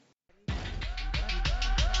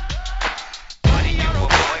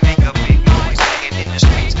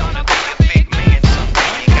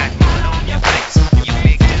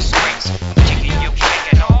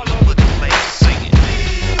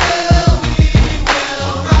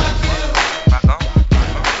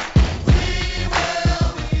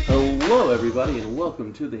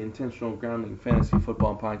welcome to the Intentional Grounding Fantasy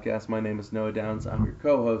Football Podcast. My name is Noah Downs. I'm your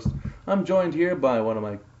co-host. I'm joined here by one of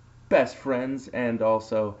my best friends and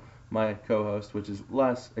also my co-host, which is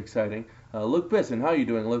less exciting, Luke Bisson. How are you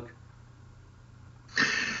doing, Luke?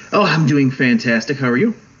 Oh, I'm doing fantastic. How are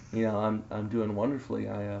you? I'm doing wonderfully.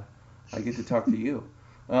 I get to talk to you.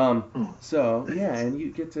 And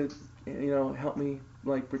you get to help me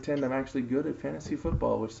pretend I'm actually good at fantasy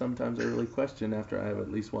football, which sometimes I really question after I have at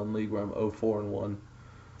least one league where I'm 0-4-1.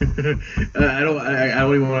 I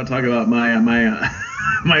don't even want to talk about my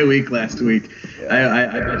my week last week.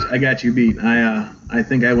 Yeah. I got you beat. I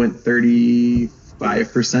think I went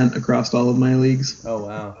 35% across all of my leagues. Oh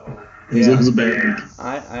wow. It was a bad week.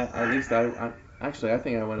 I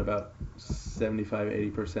think I went about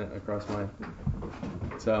 75-80% across mine.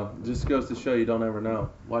 So just goes to show you don't ever know.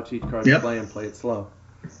 Watch each card you play and play it slow.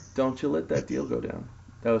 Don't you let that deal go down.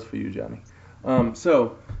 That was for you, Johnny. In this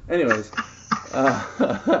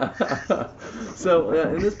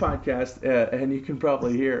podcast, and you can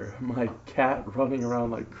probably hear my cat running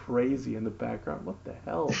around like crazy in the background. What the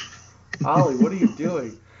hell? Ollie, what are you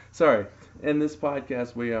doing? Sorry. In this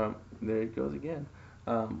podcast, there it goes again.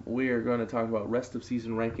 We are going to talk about rest of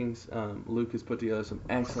season rankings. Luke has put together some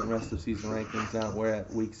excellent rest of season rankings. Now we're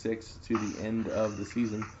at week 6 to the end of the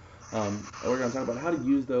season. We're going to talk about how to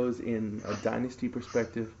use those in a dynasty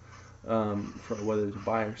perspective, for whether to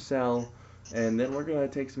buy or sell. And then we're going to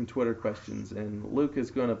take some Twitter questions. And Luke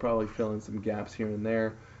is going to probably fill in some gaps here and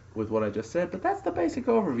there with what I just said. But that's the basic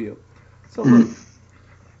overview. So Luke,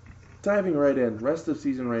 diving right in, rest of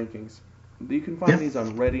season rankings. You can find these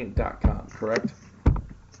on Radiant.com, correct?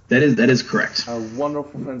 That is correct. Our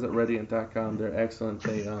wonderful friends at Radiant.com, they're excellent.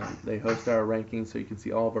 They host our rankings, so you can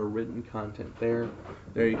see all of our written content there.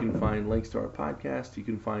 There you can find links to our podcast. You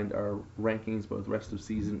can find our rankings, both rest of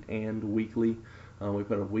season and weekly. We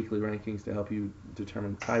put up weekly rankings to help you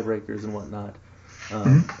determine tiebreakers and whatnot.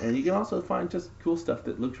 And you can also find just cool stuff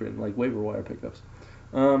that Luke's written, like waiver wire pickups.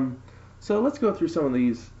 So let's go through some of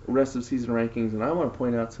these rest of season rankings, and I want to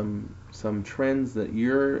point out some trends that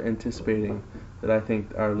you're anticipating that I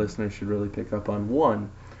think our listeners should really pick up on.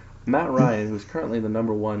 One, Matt Ryan, who's currently the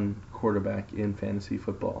number 1 quarterback in fantasy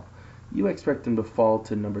football. You expect him to fall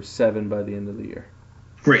to number 7 by the end of the year.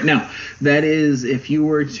 Right. Now, that is if you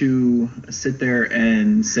were to sit there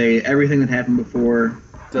and say everything that happened before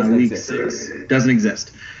week 6 doesn't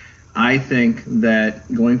exist. I think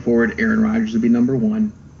that going forward, Aaron Rodgers would be number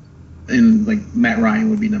 1. And Matt Ryan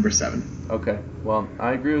would be number 7. Okay. Well,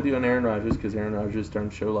 I agree with you on Aaron Rodgers because Aaron Rodgers starting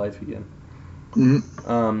to show life again.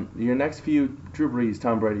 Mm-hmm. Your next few, Drew Brees,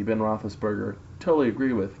 Tom Brady, Ben Roethlisberger, totally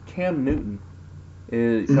agree with. Cam Newton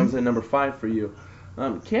comes in number 5 for you.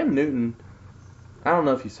 Cam Newton, I don't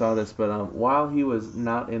know if you saw this, but while he was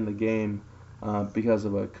not in the game because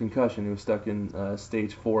of a concussion, he was stuck in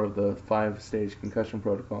stage 4 of the 5-stage concussion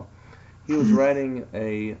protocol. He was riding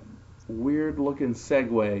a weird-looking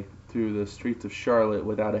Segway through the streets of Charlotte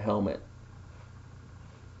without a helmet.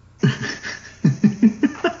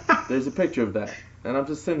 There's a picture of that. And I'm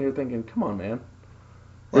just sitting here thinking, come on, man.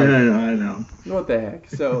 I know. What the heck?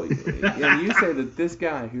 So, and you say that this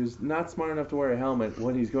guy who's not smart enough to wear a helmet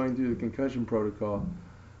when he's going through the concussion protocol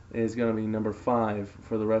is going to be number 5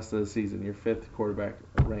 for the rest of the season, your 5th quarterback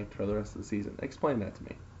ranked for the rest of the season. Explain that to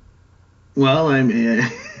me. Well,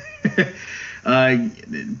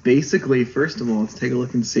 basically, first of all, let's take a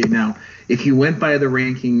look and see. Now, if you went by the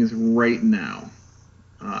rankings right now,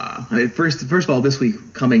 first of all, this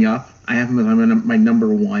week coming up, I have him as my number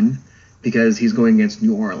 1 because he's going against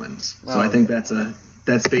New Orleans. So I think that's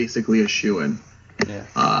basically a shoo-in. Yeah.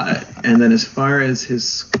 And then as far as his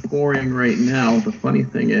scoring right now, the funny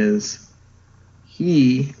thing is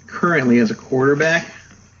he currently as a quarterback,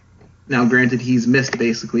 now granted he's missed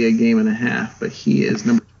basically a game and a half, but he is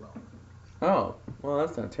number 12. Oh, well,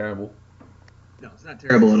 that's not terrible. No, it's not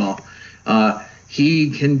terrible at all. He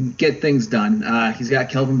can get things done. He's got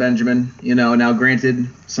Kelvin Benjamin. Now granted,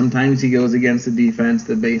 sometimes he goes against a defense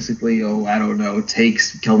that basically,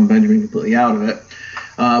 takes Kelvin Benjamin completely out of it.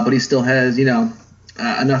 But he still has,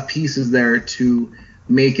 enough pieces there to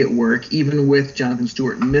make it work. Even with Jonathan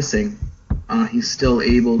Stewart missing, he's still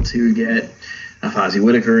able to get Fozzie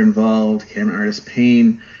Whitaker involved, Cameron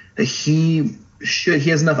Artis-Payne. He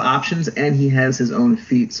has enough options, and he has his own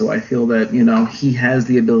feet, so I feel that, he has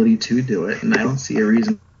the ability to do it, and I don't see a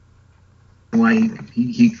reason why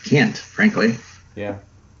he can't, frankly. Yeah.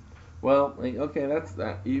 Well, okay, that's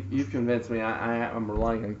that. You've convinced me. I'm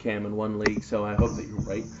relying on Cam in one league, so I hope that you're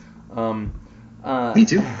right. Me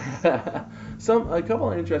too. A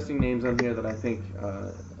couple of interesting names on here that I think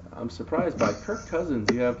I'm surprised by. Kirk Cousins,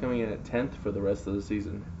 you have coming in at 10th for the rest of the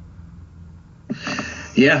season.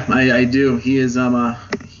 Yeah, I do. He is at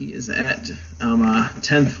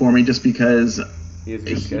 10th for me just because He has a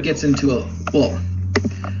good he schedule. gets into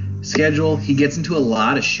he gets into a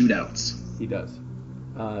lot of shootouts. He does.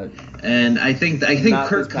 And I think Not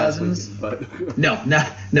Kirk this past Cousins. weekend, but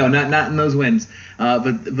not in those wins.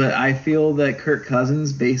 But I feel that Kirk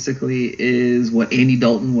Cousins basically is what Andy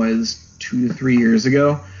Dalton was 2 to 3 years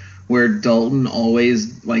ago, where Dalton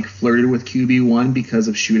always like flirted with QB1 because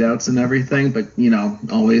of shootouts and everything, but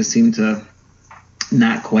always seemed to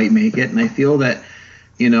not quite make it. And I feel that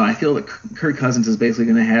Kirk Cousins is basically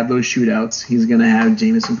going to have those shootouts. He's going to have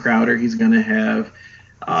Jamison Crowder. He's going to have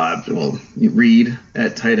Reed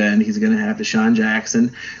at tight end. He's going to have Deshaun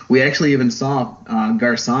Jackson. We actually even saw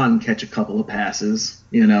Garcon catch a couple of passes,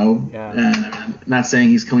 Yeah. And I'm not saying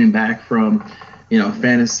he's coming back from,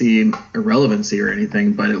 fantasy irrelevancy or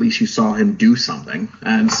anything, but at least you saw him do something.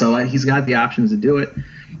 And so he's got the options to do it.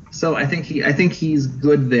 So I think he's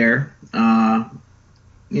good there. I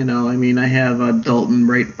have Dalton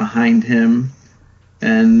right behind him,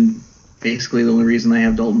 and basically the only reason I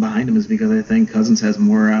have Dalton behind him is because I think Cousins has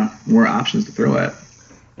more options to throw at.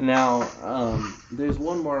 Now, there's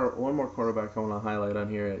one more quarterback I want to highlight on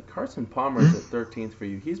here. Carson Palmer's at 13th for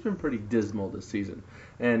you. He's been pretty dismal this season.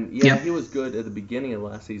 And, he was good at the beginning of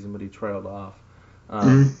last season, but he trailed off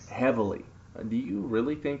heavily. Do you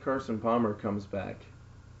really think Carson Palmer comes back?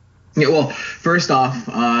 Yeah, well, first off,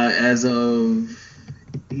 as of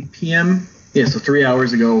 8 p.m., so 3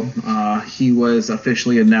 hours ago, he was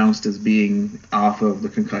officially announced as being off of the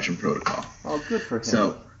concussion protocol. Oh, good for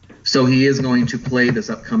him. So he is going to play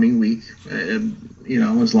this upcoming week,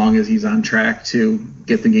 as long as he's on track to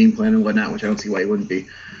get the game plan and whatnot, which I don't see why he wouldn't be.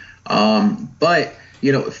 But,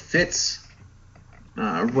 Fitz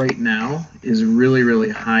right now is really, really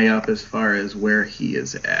high up as far as where he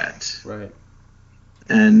is at. Right.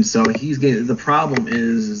 And so the problem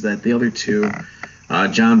is that the other two,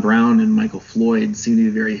 John Brown and Michael Floyd, seem to be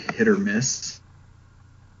very hit or miss.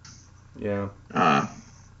 Yeah.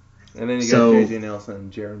 And then you got J.J. Nelson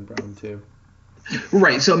and Jaron Brown too.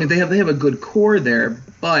 Right. So they have a good core there,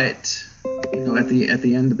 but at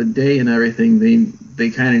the end of the day and everything, they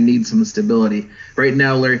kind of need some stability. Right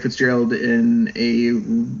now, Larry Fitzgerald in a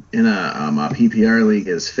PPR league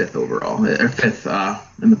is 5th overall, or 5th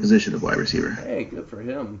in the position of wide receiver. Hey, good for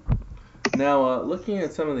him. Now, looking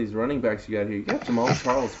at some of these running backs you got here, you got Jamal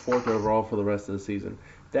Charles 4th overall for the rest of the season.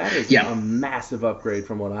 That is a massive upgrade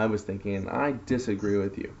from what I was thinking, and I disagree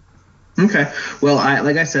with you. Okay. Well,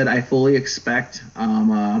 like I said, I fully expect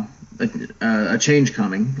a change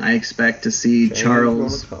coming. I expect to see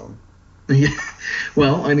Charles. Yeah.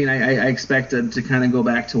 Well, I expect it to kind of go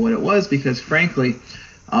back to what it was because, frankly,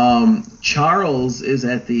 Charles is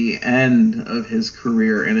at the end of his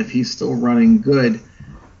career, and if he's still running good,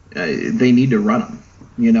 they need to run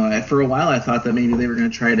him. For a while, I thought that maybe they were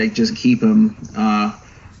going to try to just keep him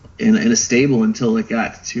in a stable until it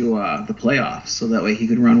got to the playoffs, so that way he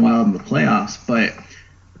could run wild in the playoffs. But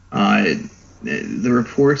the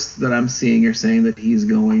reports that I'm seeing are saying that he's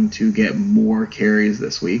going to get more carries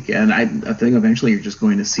this week, and I think eventually you're just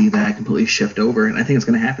going to see that completely shift over, and I think it's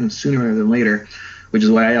going to happen sooner rather than later, which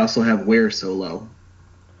is why I also have Ware so low.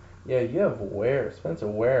 Yeah, you have Spencer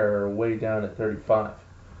Ware way down at 35.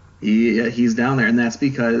 He's down there, and that's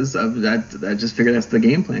because of that. I just figured that's the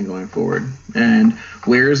game plan going forward. And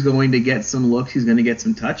Ware's going to get some looks. He's going to get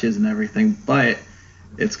some touches and everything, but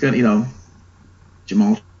it's going to,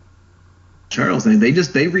 Jamal Charles.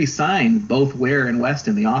 They re-signed both Ware and West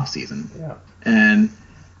in the offseason. Yeah. And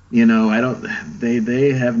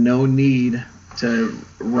they have no need to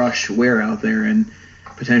rush Ware out there and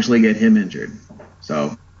potentially get him injured.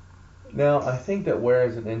 So now I think that Ware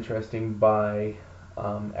is an interesting buy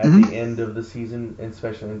at the end of the season,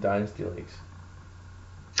 especially in dynasty leagues.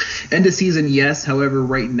 End of season, yes. However,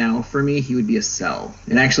 right now for me, he would be a sell.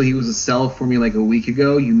 And actually, he was a sell for me like a week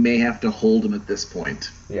ago. You may have to hold him at this point.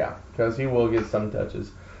 Yeah, because he will get some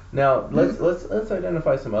touches. Now let's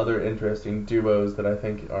identify some other interesting duos that I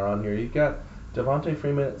think are on here. You've got Devontae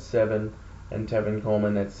Freeman at 7 and Tevin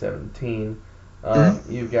Coleman at 17.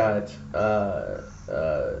 You've got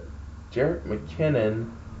Jerick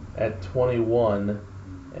McKinnon at 21.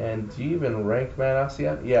 And do you even rank Matt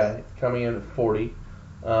Asiat? Yeah, coming in at 40.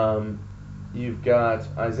 You've got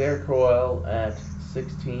Isaiah Crowell at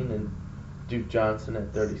 16 and Duke Johnson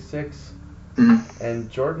at 36. And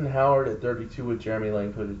Jordan Howard at 32 with Jeremy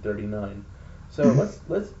Langford at 39. So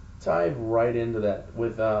let's dive right into that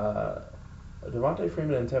with Devontae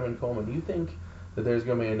Freeman and Tevin Coleman. Do you think that there's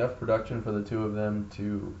going to be enough production for the two of them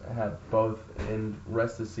to have both in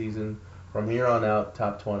rest of the season from here on out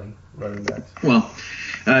top 20 running backs? Well,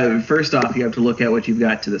 First off, you have to look at what you've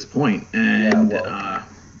got to this point, and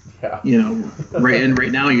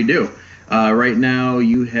right now you do. Right now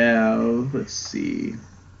you have, let's see,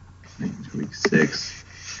 week 6.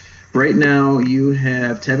 Right now you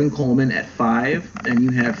have Tevin Coleman at 5, and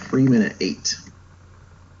you have Freeman at 8.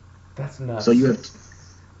 That's nuts. So you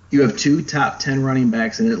have 2 top 10 running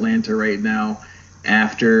backs in Atlanta right now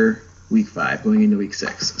after week 5, going into week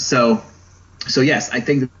 6. So yes, I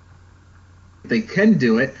think they can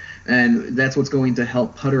do it, and that's what's going to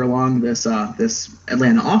help putter along this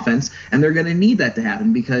Atlanta offense, and they're going to need that to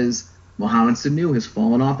happen because Mohamed Sanu has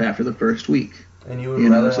fallen off after the first week. And you would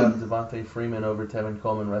rather have Devontae Freeman over Tevin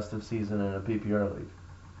Coleman rest of season in a PPR league?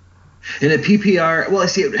 In a PPR, well, I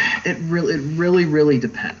see it really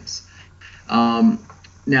depends.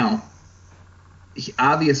 Now,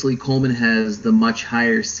 obviously Coleman has the much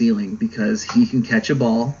higher ceiling because he can catch a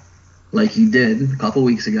ball like he did a couple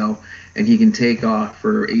weeks ago, and he can take off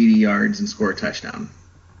for 80 yards and score a touchdown.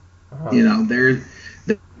 Uh-huh.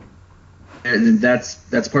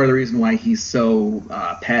 That's part of the reason why he's so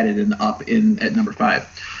padded and up at number 5.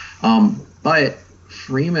 But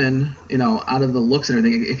Freeman, out of the looks and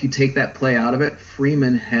everything, if you take that play out of it,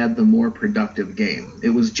 Freeman had the more productive game. It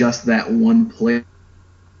was just that one play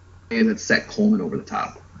that set Coleman over the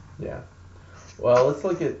top. Yeah. Well, let's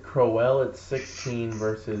look at Crowell at 16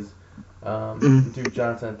 versus Duke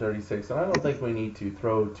Johnson at 36. And I don't think we need to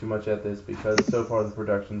throw too much at this because so far the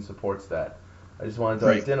production supports that. I just wanted to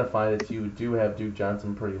identify that you do have Duke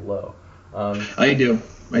Johnson pretty low. I do.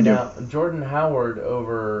 Now, Jordan Howard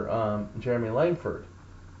over Jeremy Langford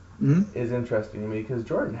is interesting to me because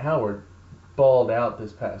Jordan Howard balled out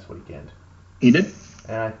this past weekend. He did.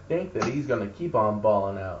 And I think that he's going to keep on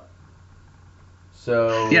balling out.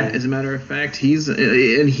 So yeah, as a matter of fact, he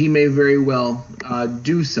may very well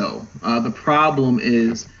do so. The problem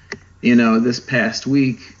is, this past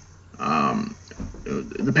week,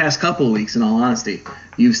 the past couple of weeks, in all honesty,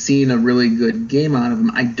 you've seen a really good game out of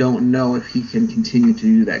him. I don't know if he can continue to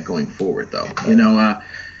do that going forward, though.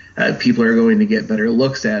 People are going to get better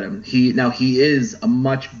looks at him. He is a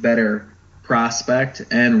much better prospect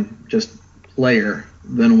and just player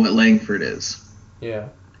than what Langford is. Yeah.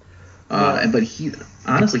 But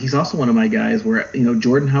he's also one of my guys where,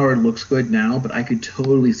 Jordan Howard looks good now, but I could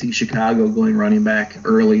totally see Chicago going running back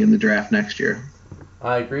early in the draft next year.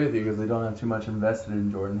 I agree with you because they don't have too much invested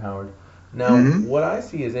in Jordan Howard. Now, what I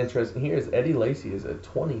see is interesting here is Eddie Lacy is at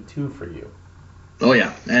 22 for you. Oh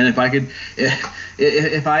yeah, and if I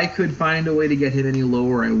could find a way to get him any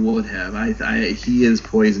lower, I would have. He is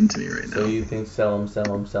poison to me right now. So you think sell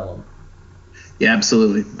him? Yeah,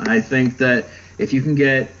 absolutely. I think that if you can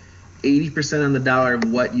get 80% on the dollar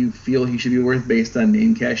of what you feel he should be worth based on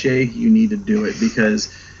name cachet, you need to do it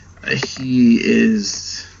because he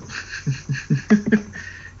is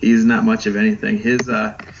he's not much of anything.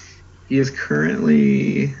 He is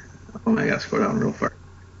currently, oh my gosh, go down real far.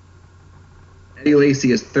 Eddie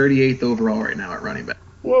Lacy is 38th overall right now at running back.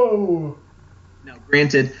 Whoa. Now,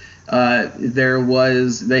 granted, they've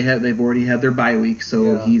already had their bye week,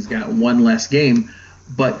 so he's got one less game,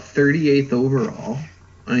 but 38th overall.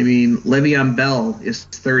 I mean, Le'Veon Bell is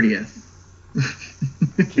 30th.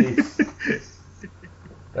 Jeez.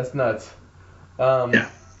 That's nuts. Yeah.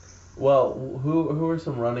 Well, who are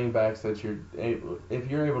some running backs that if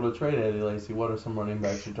you're able to trade Eddie Lacy, what are some running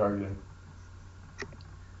backs you're targeting?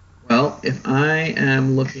 Well, if I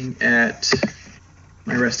am looking at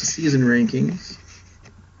my rest of season rankings,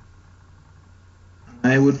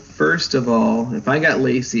 I would first of all, if I got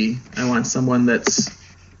Lacy, I want someone that's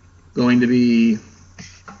going to be.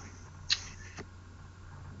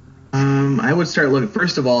 I would start looking.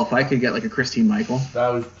 First of all, if I could get like a Christine Michael. I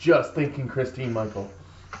was just thinking Christine Michael.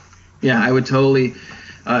 Yeah, I would totally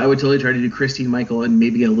try to do Christine Michael and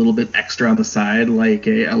maybe get a little bit extra on the side, like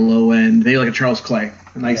a low end, maybe like a Charles Clay,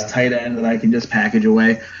 a nice tight end that I can just package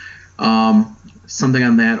away. Something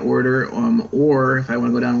on that order. Or if I want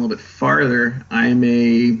to go down a little bit farther, I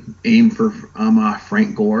may aim for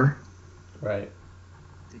Frank Gore. Right.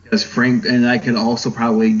 Because and I could also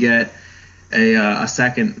probably get a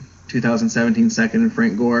second, 2017 second in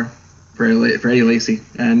Frank Gore for Eddie Lacy.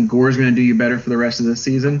 And Gore's going to do you better for the rest of the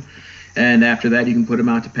season. And after that, you can put him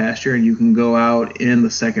out to pasture, and you can go out in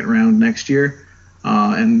the second round next year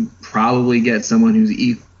and probably get someone who's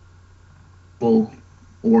equal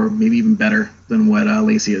or maybe even better than what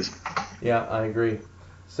Lacy is. Yeah, I agree.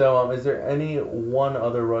 So is there any one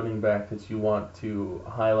other running back that you want to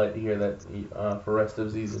highlight here that for rest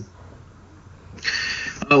of the season?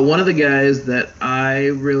 One of the guys that I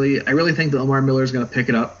really think that Lamar Miller is going to pick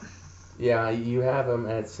it up. Yeah, you have him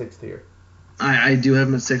at 6th here. I do have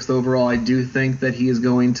him at 6th overall. I do think that he is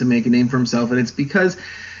going to make a name for himself, and it's because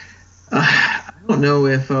I don't know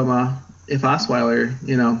if Osweiler,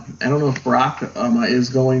 I don't know if Brock is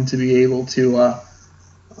going to be able to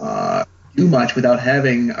do much without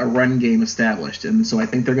having a run game established, and so I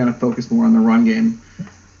think they're going to focus more on the run game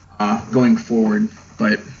going forward.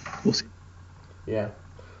 But we'll see. Yeah.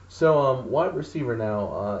 So, wide receiver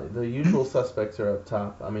now. The usual suspects are up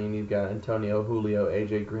top. I mean, you've got Antonio, Julio,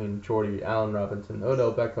 AJ Green, Jordy, Allen Robinson,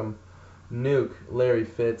 Odell Beckham, Nuke, Larry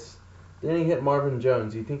Fitz. Then you hit Marvin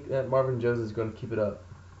Jones. You think that Marvin Jones is going to keep it up?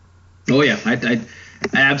 Oh yeah, I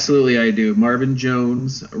absolutely I do. Marvin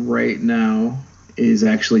Jones right now is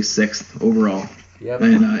actually 6th overall. Yep.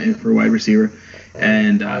 And for wide receiver,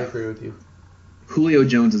 and I agree with you. Julio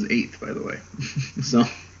Jones is 8th, by the way. So.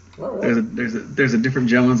 Oh, really? There's a different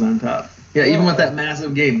Jones on top. Yeah, even with that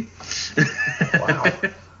massive game. Wow.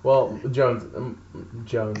 Well, Jones.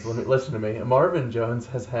 Listen to me. Marvin Jones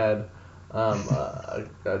has had a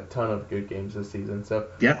ton of good games this season. So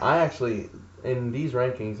yeah. I actually, in these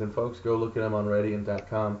rankings, and folks go look at them on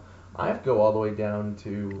Radiant.com, I have to go all the way down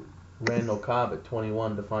to Randall Cobb at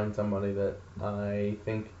 21 to find somebody that I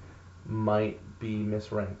think might be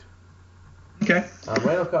misranked. Okay.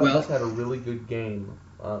 Randall Cobb has had a really good game.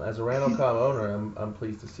 As a Randall Cobb owner, I'm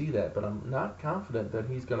pleased to see that, but I'm not confident that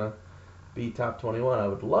he's going to be top 21. I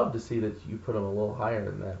would love to see that you put him a little higher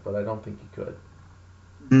than that, but I don't think you could.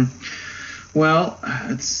 Well,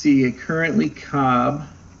 let's see. Currently, Cobb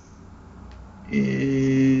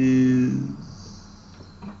is...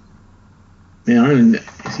 Man,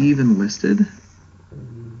 is he even listed?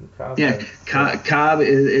 Cobb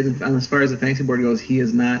is, as far as the fantasy board goes, he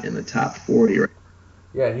is not in the top 40 right.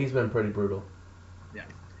 Yeah, he's been pretty brutal. Yeah.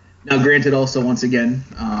 Now, granted, also once again,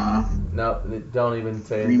 no, don't even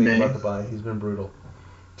say anything about the bye. He's been brutal.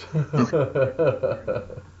 Okay.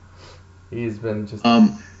 He's been just.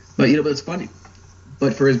 But but it's funny.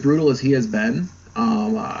 But for as brutal as he has been,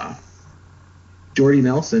 Jordy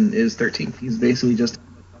Nelson is 13th. He's basically just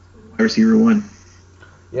wide receiver 1.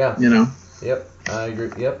 Yeah. Yep, I agree.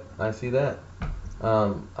 Yep, I see that.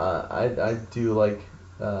 I do like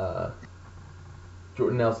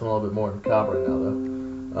Jordan Nelson a little bit more than Cobb right now,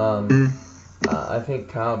 though. I think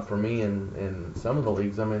Cobb, for me, in some of the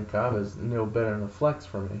leagues I'm in, Cobb is no better than a flex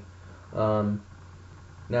for me.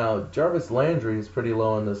 Now, Jarvis Landry is pretty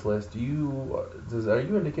low on this list. Are you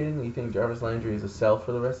indicating that you think Jarvis Landry is a sell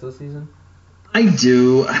for the rest of the season? I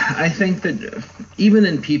do. I think that even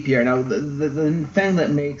in PPR, now the thing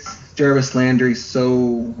that makes Jarvis Landry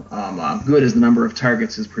so good is the number of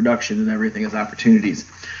targets, his production, and everything, his opportunities.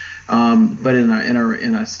 But in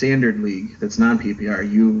a standard league that's non-PPR,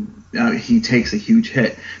 he takes a huge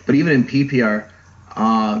hit. But even in PPR,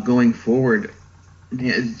 going forward,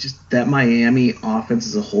 just that Miami offense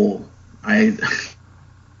as a whole, I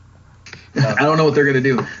don't know what they're gonna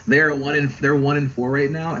do. They're 1-4 right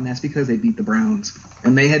now, and that's because they beat the Browns,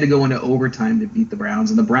 and they had to go into overtime to beat the Browns,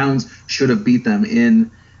 and the Browns should have beat them in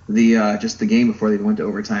the just the game before they went to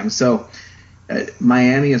overtime. So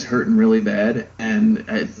Miami is hurting really bad, and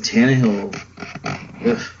Tannehill.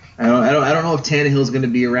 I don't know if Tannehill is going to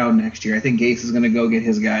be around next year. I think Gase is going to go get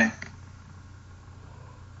his guy.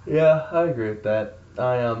 Yeah, I agree with that.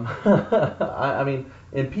 I mean,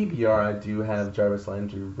 in PPR, I do have Jarvis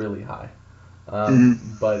Landry really high,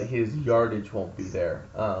 but his yardage won't be there.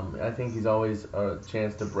 I think he's always a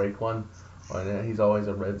chance to break one, or he's always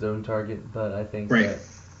a red zone target. But I think that.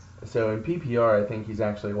 So in PPR, I think he's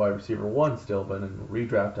actually wide receiver 1 still, but in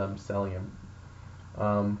redraft, I'm selling him.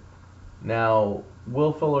 Now,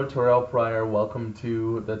 Will Fuller, Terrell Pryor, welcome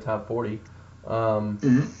to the top 40.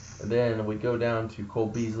 Then we go down to Cole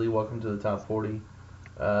Beasley, welcome to the top 40.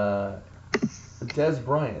 Dez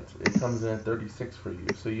Bryant, it comes in at 36 for you.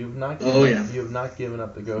 So you have not given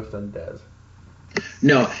up the ghost on Dez.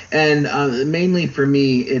 No, and mainly for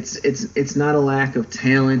me, it's not a lack of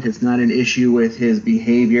talent. It's not an issue with his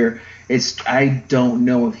behavior. I don't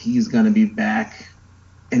know if he's going to be back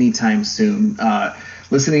anytime soon.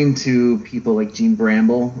 Listening to people like Gene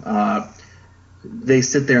Bramble, they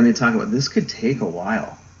sit there and they talk about this could take a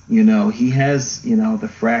while. He has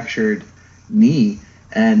the fractured knee,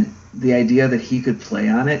 and the idea that he could play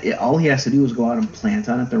on it, all he has to do is go out and plant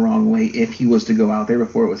on it the wrong way if he was to go out there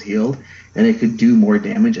before it was healed, and it could do more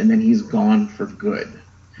damage, and then he's gone for good.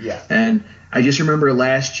 Yeah. And I just remember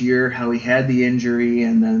last year how he had the injury,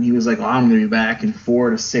 and then he was like, I'm going to be back in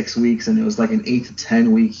 4 to 6 weeks, and it was like an 8 to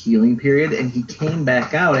 10 week healing period, and he came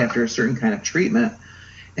back out after a certain kind of treatment,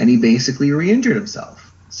 and he basically re-injured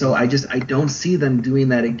himself. So I don't see them doing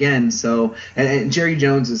that again. So and Jerry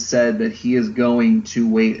Jones has said that he is going to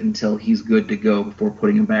wait until he's good to go before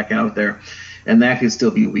putting him back out there, and that could still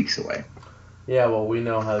be weeks away. Yeah, well, we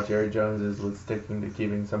know how Jerry Jones is with sticking to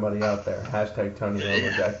keeping somebody out there. Hashtag Tony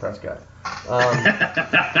Romo, Dak Prescott.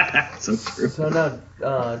 So true. So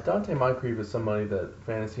now, Dante Moncrief is somebody that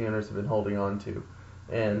fantasy owners have been holding on to.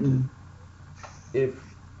 And if,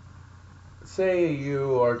 say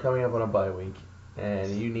you are coming up on a bye week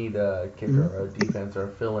and you need a kicker or a defense or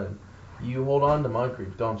a fill-in, you hold on to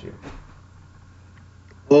Moncrief, don't you?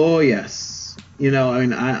 Oh, yes. I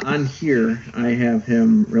mean, on here, I have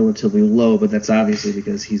him relatively low, but that's obviously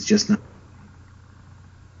because he's just not.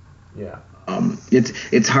 Yeah.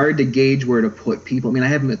 It's hard to gauge where to put people. I mean, I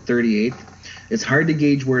have him at 38th. It's hard to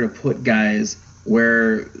gauge where to put guys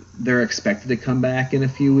where they're expected to come back in a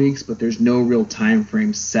few weeks, but there's no real time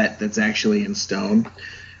frame set that's actually in stone.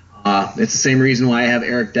 It's the same reason why I have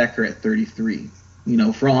Eric Decker at 33.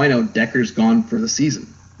 For all I know, Decker's gone for the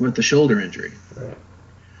season with the shoulder injury. Right.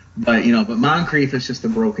 But Moncrief is just a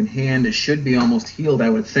broken hand. It should be almost healed, I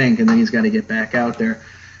would think, and then he's got to get back out there.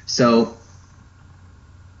 So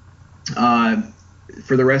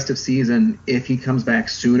for the rest of season, if he comes back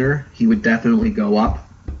sooner, he would definitely go up,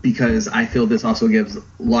 because I feel this also gives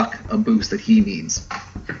Luck a boost that he needs.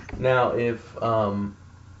 Now, if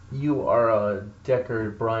you are a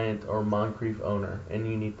Decker, Bryant, or Moncrief owner and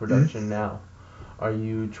you need production now, are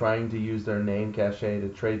you trying to use their name cachet to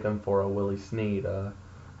trade them for a Willie Snead,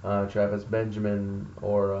 Travis Benjamin,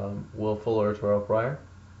 or Will Fuller or Terrell Pryor?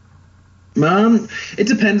 It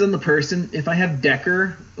depends on the person. If I have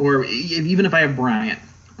Decker, or even if I have Bryant,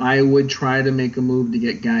 I would try to make a move to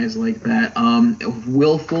get guys like that.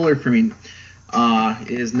 Will Fuller, for me,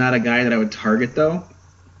 is not a guy that I would target, though,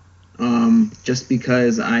 just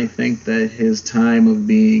because I think that his time of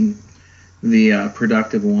being the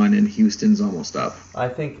productive one in Houston's almost up. I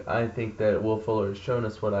think that Will Fuller has shown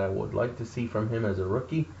us what I would like to see from him as a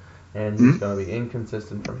rookie, and he's going to be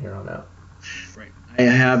inconsistent from here on out. Right. I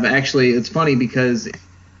have actually. It's funny because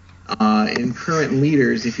in current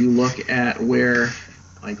leaders, if you look at where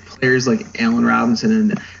players like Allen Robinson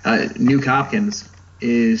and Nuke Hopkins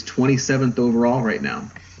is 27th overall right now.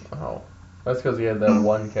 Wow, that's because he had that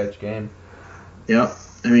one catch game. Yep.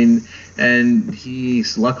 I mean, and he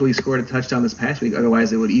luckily scored a touchdown this past week.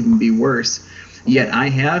 Otherwise, it would even be worse. Yet I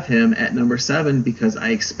have him at number 7 because I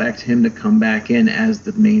expect him to come back in as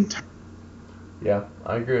the main target. Yeah,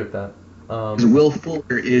 I agree with that. Will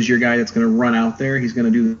Fuller is your guy that's going to run out there. He's going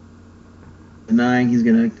to do the 9. He's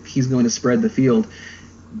going to spread the field.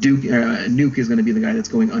 Nuke is going to be the guy that's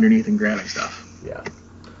going underneath and grabbing stuff. Yeah.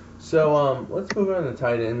 So let's move on to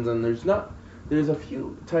tight ends, and there's a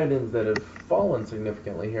few tight ends that have fallen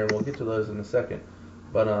significantly here, and we'll get to those in a second.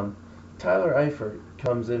 But Tyler Eifert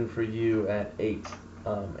comes in for you at 8,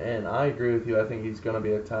 and I agree with you. I think he's going to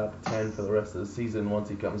be a top 10 for the rest of the season once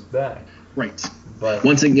he comes back. Right. But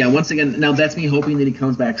once again, now that's me hoping that he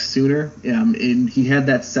comes back sooner. And he had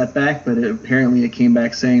that setback, but apparently it came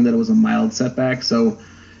back saying that it was a mild setback. So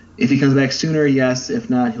if he comes back sooner, yes. If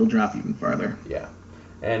not, he'll drop even farther. Yeah.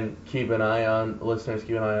 And listeners,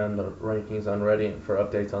 keep an eye on the rankings on Reddit for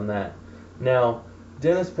updates on that. Now,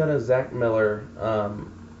 Dennis Pettis, Zach Miller,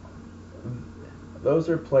 those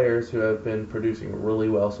are players who have been producing really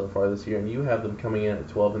well so far this year, and you have them coming in at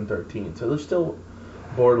 12 and 13. So they're still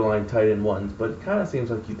borderline tight end ones, but it kind of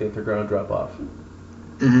seems like you think they're going to drop off.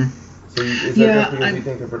 Mm-hmm. So is that just because you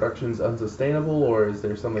think the production's unsustainable, or is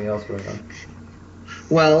there something else going on?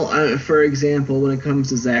 Well, for example, when it comes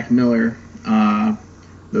to Zach Miller,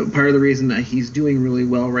 part of the reason that he's doing really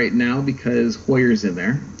well right now because Hoyer's in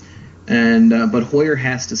there, and but Hoyer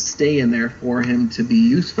has to stay in there for him to be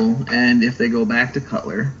useful. And if they go back to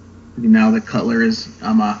Cutler, now that Cutler is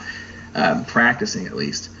practicing at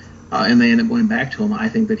least, and they end up going back to him, I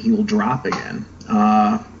think that he will drop again.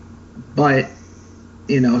 But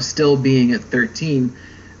still being at 13.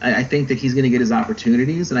 I think that he's going to get his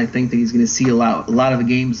opportunities, and I think that he's going to see a lot of the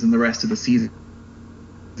games in the rest of the season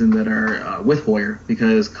that are with Hoyer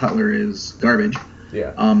because Cutler is garbage.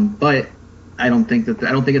 Yeah. But I don't think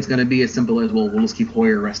it's going to be as simple as, well, we'll just keep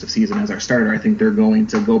Hoyer the rest of season as our starter. I think they're going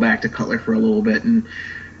to go back to Cutler for a little bit and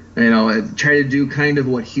try to do kind of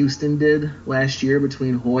what Houston did last year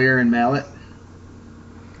between Hoyer and Mallett.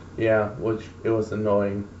 Yeah, which it was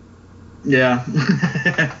annoying. Yeah.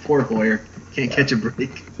 Poor Hoyer. Can't catch a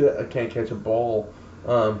break. I can't catch a ball.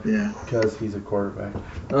 Because he's a quarterback.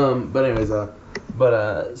 But anyways,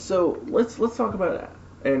 so let's talk about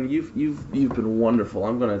and you've been wonderful.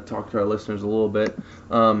 I'm going to talk to our listeners a little bit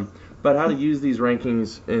about how to use these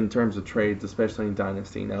rankings in terms of trades, especially in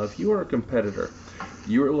Dynasty. Now, if you are a competitor,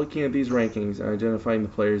 you are looking at these rankings and identifying the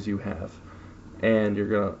players you have, and you're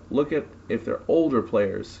going to look at if they're older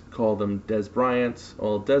players, call them Des Bryant's.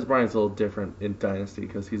 Well, Des Bryant's a little different in Dynasty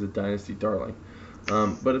because he's a Dynasty darling.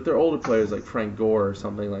 But if they're older players like Frank Gore or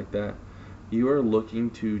something like that, you are looking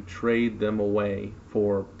to trade them away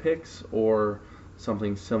for picks or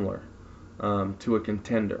something similar to a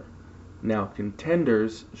contender. Now,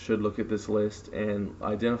 contenders should look at this list and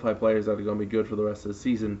identify players that are going to be good for the rest of the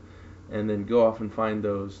season, and then go off and find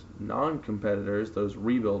those non-competitors, those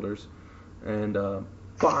rebuilders, and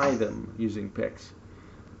buy them using picks.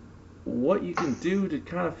 What you can do to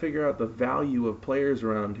kind of figure out the value of players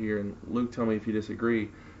around here, and Luke, tell me if you disagree,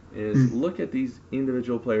 is look at these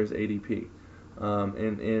individual players' ADP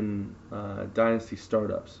in Dynasty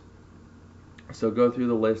startups. So go through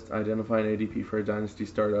the list, identify an ADP for a Dynasty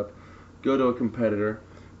startup, go to a competitor,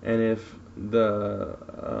 and if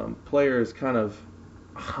the player is kind of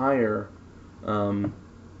higher in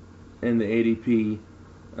the ADP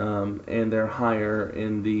and they're higher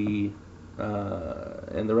in the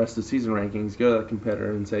rest of the season rankings, go to the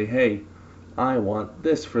competitor and say, hey, I want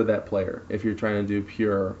this for that player if you're trying to do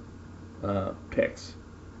pure picks.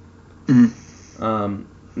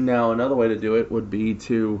 Now, another way to do it would be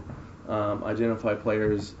to identify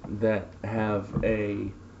players that have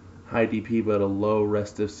a high DP but a low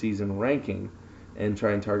rest of season ranking and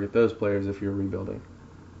try and target those players if you're rebuilding.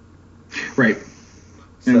 Right.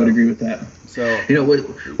 I would agree with that. So,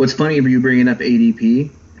 what's funny for you bringing up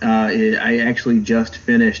ADP, I actually just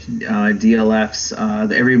finished DLF's.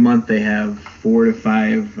 Every month they have 4 to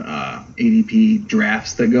 5 ADP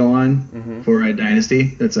drafts that go on for a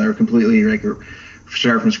Dynasty. That's completely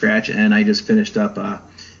start from scratch, and I just finished up a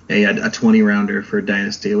 20 rounder for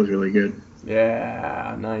Dynasty. It was really good.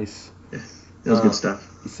 Yeah, nice. Yeah, it was good stuff.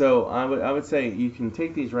 So I would say you can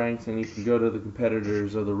take these ranks and you can go to the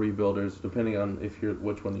competitors or the rebuilders, depending on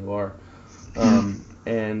which one you are,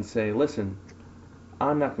 and say, listen,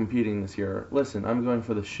 I'm not competing this year. Listen, I'm going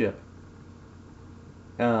for the ship.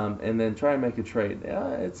 And then try and make a trade.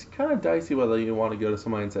 It's kind of dicey whether you want to go to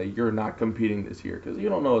somebody and say you're not competing this year because you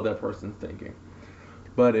don't know what that person's thinking.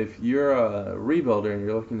 But if you're a rebuilder and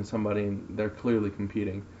you're looking at somebody and they're clearly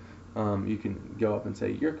competing, you can go up and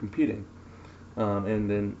say you're competing, and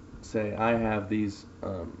then say I have these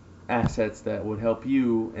assets that would help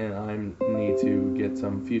you, and I need to get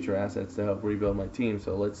some future assets to help rebuild my team.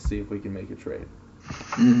 So let's see if we can make a trade.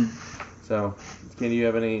 So, do you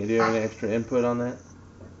have any extra input on that?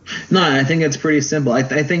 No, I think it's pretty simple. I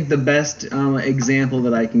think the best example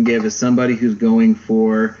that I can give is somebody who's going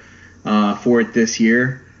for it this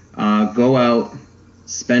year. Go out,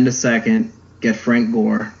 spend a second, get Frank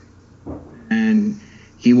Gore, and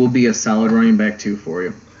he will be a solid running back too for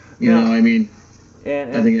you. You know, I mean,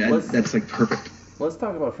 and I think that's like perfect. Let's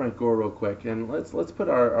talk about Frank Gore real quick, and let's put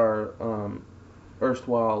our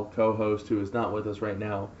erstwhile co-host who is not with us right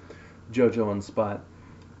now, JoJo, on the spot.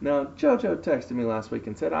 Now, JoJo texted me last week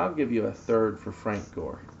and said, I'll give you a third for Frank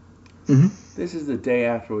Gore. This is the day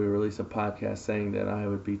after we released a podcast saying that I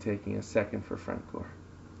would be taking a second for Frank Gore.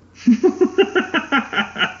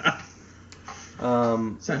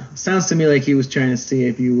 Sounds to me like he was trying to see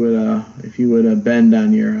if you would bend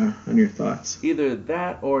on your thoughts. Either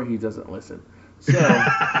that or he doesn't listen. So,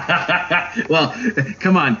 well,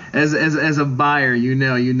 come on. As a buyer, you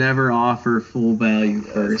never offer full value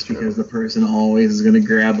first because the person always is going to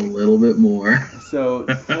grab a little bit more. So,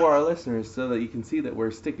 for our listeners, so that you can see that we're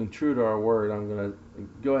sticking true to our word, I'm going to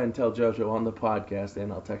go ahead and tell JoJo on the podcast,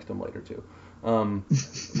 and I'll text him later too,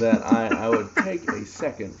 that I would take a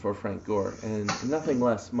second for Frank Gore, and nothing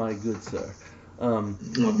less, my good sir. Oh,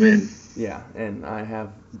 man. Yeah, and I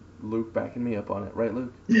have Luke backing me up on it. Right,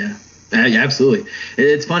 Luke? Yeah. Yeah, absolutely.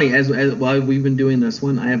 It's funny, as while we've been doing this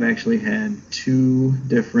one, I have actually had 2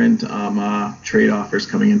 different trade offers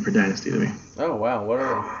coming in for Dynasty to me. Oh, wow. What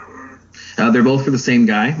are they? They're both for the same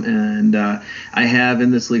guy, and I have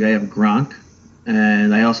in this league, I have Gronk,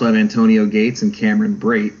 and I also have Antonio Gates and Cameron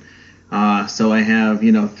Brate. So I have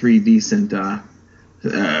 3 decent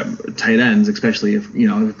tight ends, especially if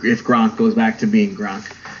Gronk goes back to being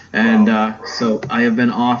Gronk. And so I have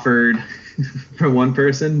been offered for one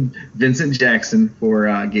person Vincent Jackson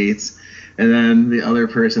for Gates, and then the other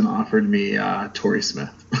person offered me Torrey Smith.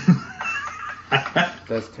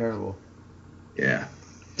 That's terrible. Yeah.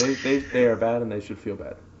 They are bad and they should feel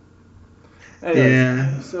bad. Anyways,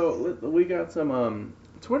 yeah. So we got some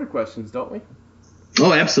Twitter questions, don't we?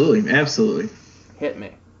 Oh, absolutely. Hit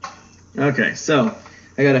me. Okay, so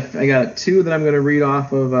I got two that I'm going to read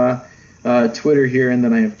off of Twitter here, and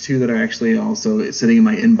then I have two that are actually also sitting in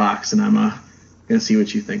my inbox, and I'm going to see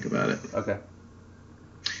what you think about it. Okay.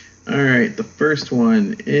 All right. The first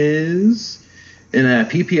one is in a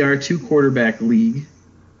PPR 2-quarterback league.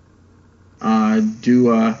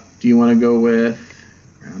 Do you want to go with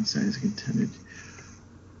round size contended?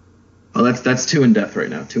 Oh, that's two in depth right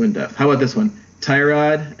now. Two in depth. How about this one?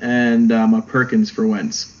 Tyrod and Perkins for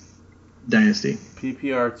Wentz. Dynasty.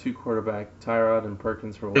 PPR 2-quarterback, Tyrod and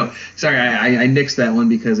Perkins for No, Wentz. sorry, I nixed that one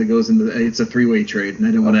because it goes into it's a 3-way trade, and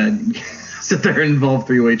I didn't want to sit there and involve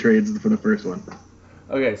 3-way trades for the first one.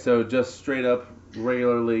 Okay, so just straight up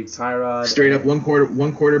regular league, Tyrod. Straight up one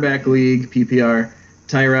quarterback league, PPR,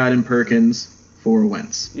 Tyrod and Perkins for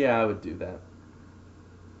Wentz. Yeah, I would do that.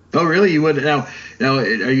 Oh, really? You would? Now, are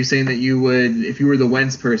you saying that you would, if you were the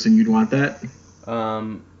Wentz person, you'd want that?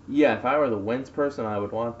 Yeah, if I were the Wentz person, I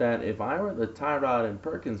would want that. If I were the Tyrod and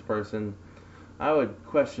Perkins person, I would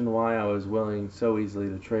question why I was willing so easily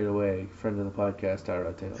to trade away friend of the podcast,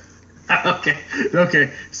 Tyrod Taylor.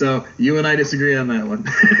 Okay. So you and I disagree on that one.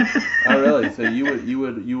 Oh, really? So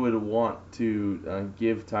you would want to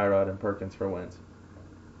give Tyrod and Perkins for Wentz?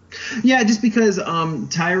 Yeah, just because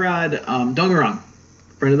Tyrod, don't get me wrong,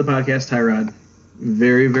 friend of the podcast, Tyrod,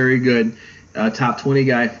 very, very good. Top 20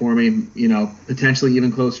 guy for me, potentially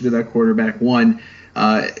even closer to that quarterback one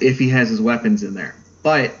if he has his weapons in there.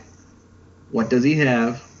 But what does he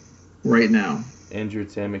have right now?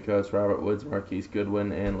 Injured Sammy Coates, Robert Woods, Marquise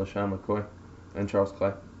Goodwin, and LaShawn McCoy, and Charles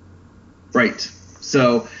Clay. Right.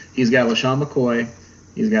 So he's got LaShawn McCoy,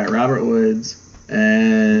 he's got Robert Woods,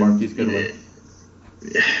 and Marquise Goodwin.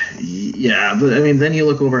 Yeah, but I mean, then you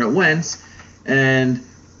look over at Wentz, and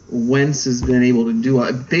Wentz has been able to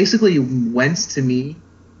do basically Wentz to me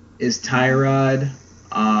is Tyrod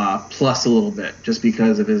plus a little bit just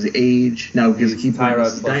because of his age. Now because he's Tyrod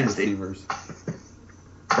plus dynasty. Receivers.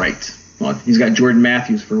 Right. Well, he's got Jordan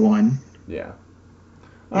Matthews for one. Yeah.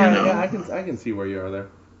 Yeah, I can see where you are there.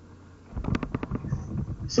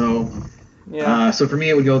 So yeah. So for me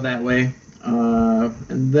it would go that way. And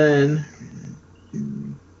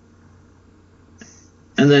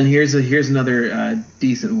then here's another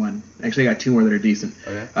decent one. Actually, I got two more that are decent.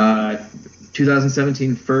 Okay.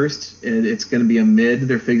 2017 first, it's going to be a mid.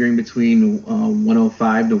 They're figuring between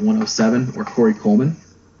 105 to 107, or Corey Coleman.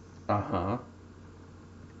 Uh-huh.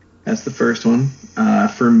 That's the first one.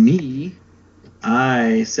 For me,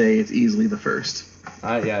 I say it's easily the first.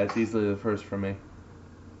 Yeah, it's easily the first for me.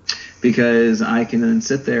 Because I can then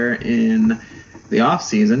sit there in the off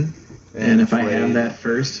season, and if I have that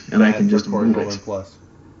first, and I can just move it. Plus.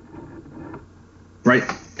 Right,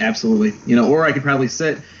 absolutely. Or I could probably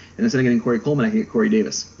sit, and instead of getting Corey Coleman, I could get Corey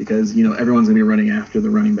Davis, because everyone's going to be running after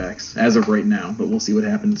the running backs as of right now, but we'll see what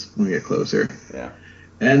happens when we get closer. Yeah.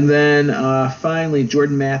 And then finally,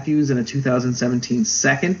 Jordan Matthews in a 2017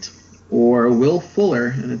 second, or Will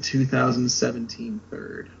Fuller in a 2017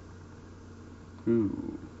 third.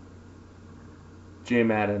 Ooh.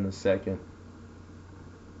 J-Matt in the second.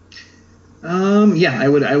 Yeah, I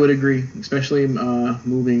would agree, especially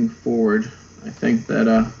moving forward. I think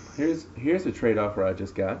that here's a trade offer I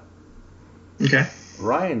just got. Okay.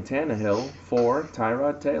 Ryan Tannehill for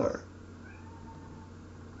Tyrod Taylor.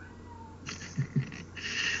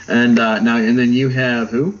 And then you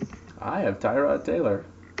have who? I have Tyrod Taylor.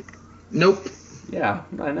 Nope. Yeah,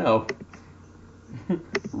 I know.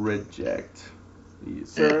 Reject.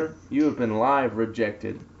 Sir, you have been live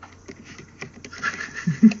rejected.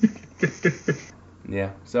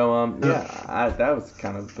 Yeah. So that was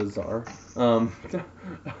kind of bizarre.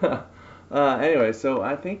 Anyway, so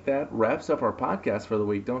I think that wraps up our podcast for the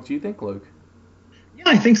week, don't you think, Luke? Yeah,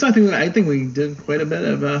 I think so. I think we did quite a bit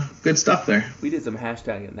of good stuff there. We did some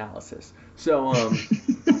hashtag analysis. So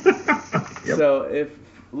Yep. So if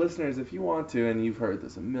listeners, if you want to, and you've heard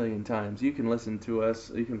this a million times, you can listen to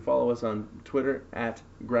us. You can follow us on Twitter at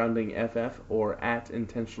GroundingFF or at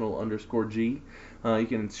intentional_G. You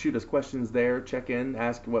can shoot us questions there, check in,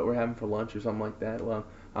 ask what we're having for lunch or something like that. Well,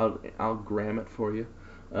 I'll gram it for you.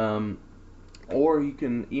 Or you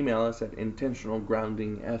can email us at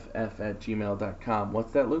intentionalgroundingff@gmail.com.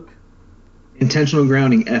 What's that, Luke?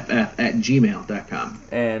 intentionalgroundingff@gmail.com.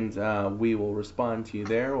 And we will respond to you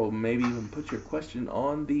there. We'll maybe even put your question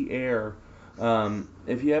on the air.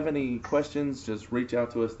 If you have any questions, just reach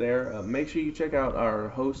out to us there. Make sure you check out our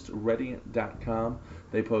host, Ready.com.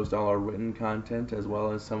 They post all our written content as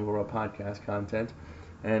well as some of our podcast content.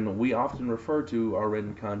 And we often refer to our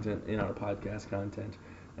written content in our podcast content.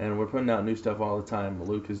 And we're putting out new stuff all the time.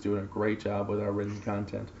 Luke is doing a great job with our written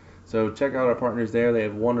content. So check out our partners there. They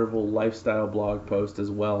have wonderful lifestyle blog posts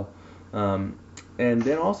as well. And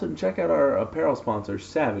then also check out our apparel sponsor,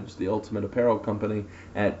 Savage, the Ultimate Apparel Company,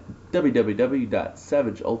 at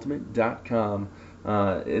www.savageultimate.com.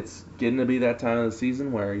 It's getting to be that time of the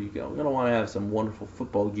season where you're going to want to have some wonderful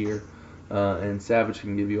football gear, and Savage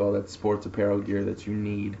can give you all that sports apparel gear that you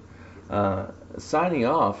need. Signing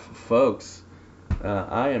off, folks,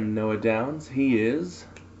 I am Noah Downs. He is...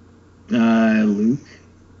 Luke.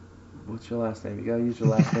 What's your last name? You got to use your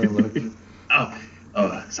last name, Luke.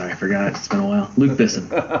 Oh, sorry, I forgot. It's been a while. Luke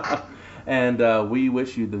Bisson. And we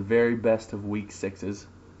wish you the very best of week 6s.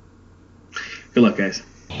 Good luck, guys.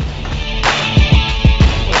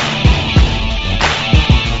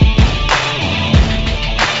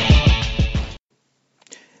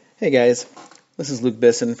 Hey guys, this is Luke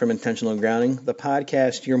Bisson from Intentional Grounding, the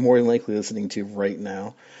podcast you're more than likely listening to right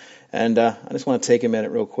now. And I just want to take a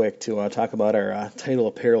minute real quick to talk about our title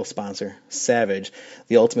apparel sponsor, Savage,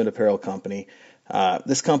 the Ultimate Apparel Company.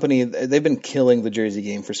 This company, they've been killing the jersey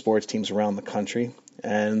game for sports teams around the country,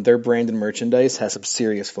 and their branded merchandise has some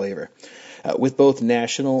serious flavor. With both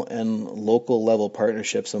national and local level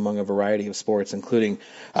partnerships among a variety of sports, including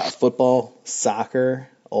football, soccer,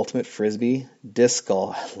 ultimate frisbee, disc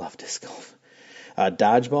golf, I love disc golf,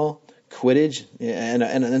 dodgeball, Quidditch,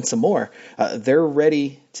 and some more. They're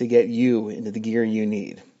ready to get you into the gear you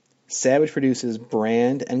need. Savage produces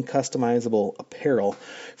brand and customizable apparel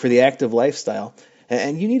for the active lifestyle,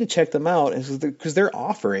 and you need to check them out because they're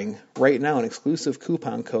offering right now an exclusive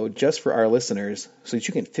coupon code just for our listeners so that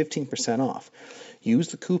you can get 15% off. Use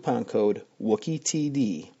the coupon code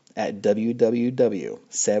WookieTD at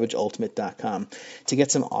www.savageultimate.com to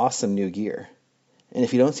get some awesome new gear. And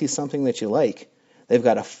if you don't see something that you like, they've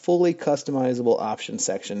got a fully customizable options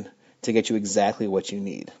section to get you exactly what you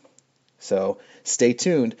need. So stay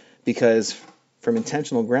tuned, because from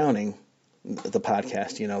Intentional Grounding, the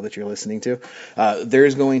podcast that you're listening to,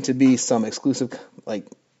 there's going to be some exclusive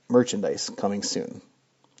merchandise coming soon.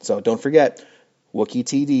 So don't forget, Wookie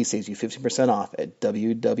TD saves you 15% off at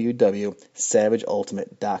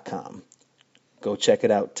www.savageultimate.com. Go check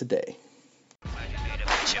it out today.